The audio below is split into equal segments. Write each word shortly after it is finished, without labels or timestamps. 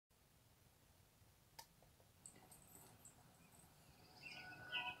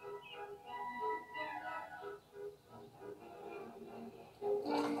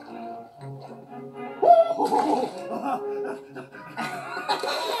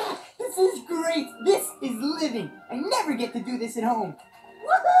This is great! This is living! I never get to do this at home.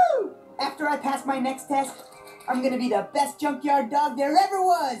 Woohoo! After I pass my next test, I'm gonna be the best junkyard dog there ever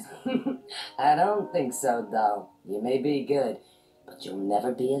was! I don't think so, though. You may be good, but you'll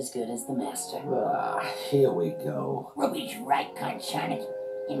never be as good as the master. Here we go. Ruby's right, Concerted.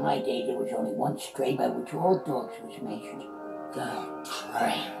 In my day, there was only one stray by which all dogs was measured. The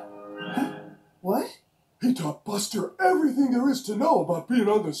Tramp. What? He taught Buster everything there is to know about being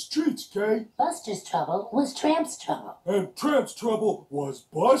on the streets, Kay. Buster's trouble was Tramp's trouble. And Tramp's trouble was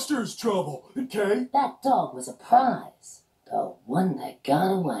Buster's trouble, Kay. That dog was a prize. The one that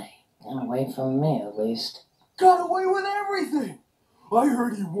got away. Got away from me, at least. Got away with everything. I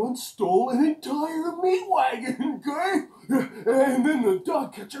heard he once stole an entire meat wagon, Kay. And then the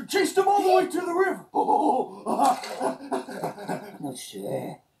dog catcher chased him all the way to the river. No,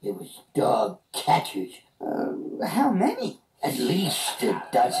 sir. It was dog catchers. How many? At least a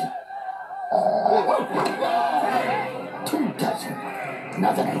dozen. 2 dozen.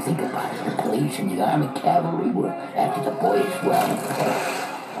 Now that I think about it, the police and the army cavalry were after the boy as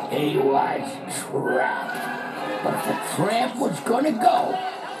well. He was trapped. But if the Tramp was gonna go,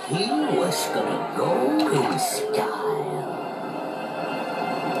 he was gonna go in style.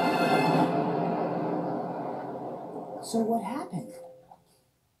 So what happened?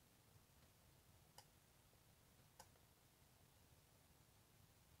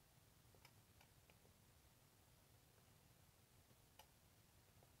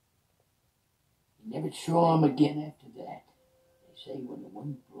 Never saw him again after that. They say when the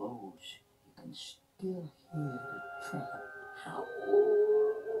wind blows, you can still hear the tramp howl.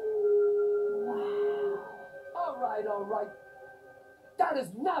 Wow. All right. That is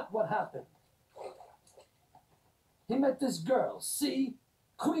not what happened. He met this girl, see?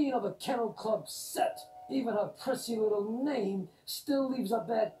 Queen of a Kennel Club set. Even her prissy little name still leaves a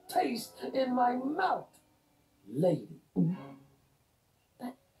bad taste in my mouth. Lady.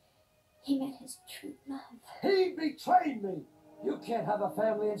 He met his true love. He betrayed me. You can't have a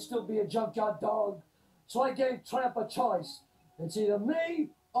family and still be a junkyard dog. So I gave Tramp a choice. It's either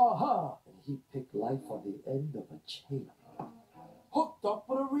me or her. And he picked life on the end of a chain. Hooked up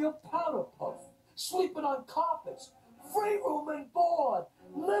with a real powder puff. Sleeping on carpets. Free room and board.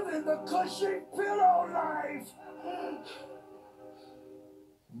 Living the cushy pillow life.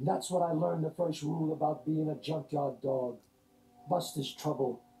 And that's what I learned the first rule about being a junkyard dog. Buster's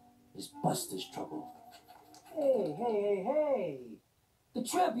trouble is Buster's trouble. Hey. The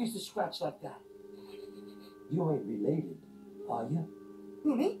Tramp used to scratch like that. You ain't related, are you?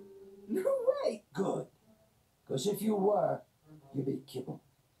 Who, me? No way. Good. Because if you were, you'd be kibble.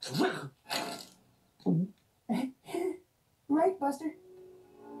 Right, Buster?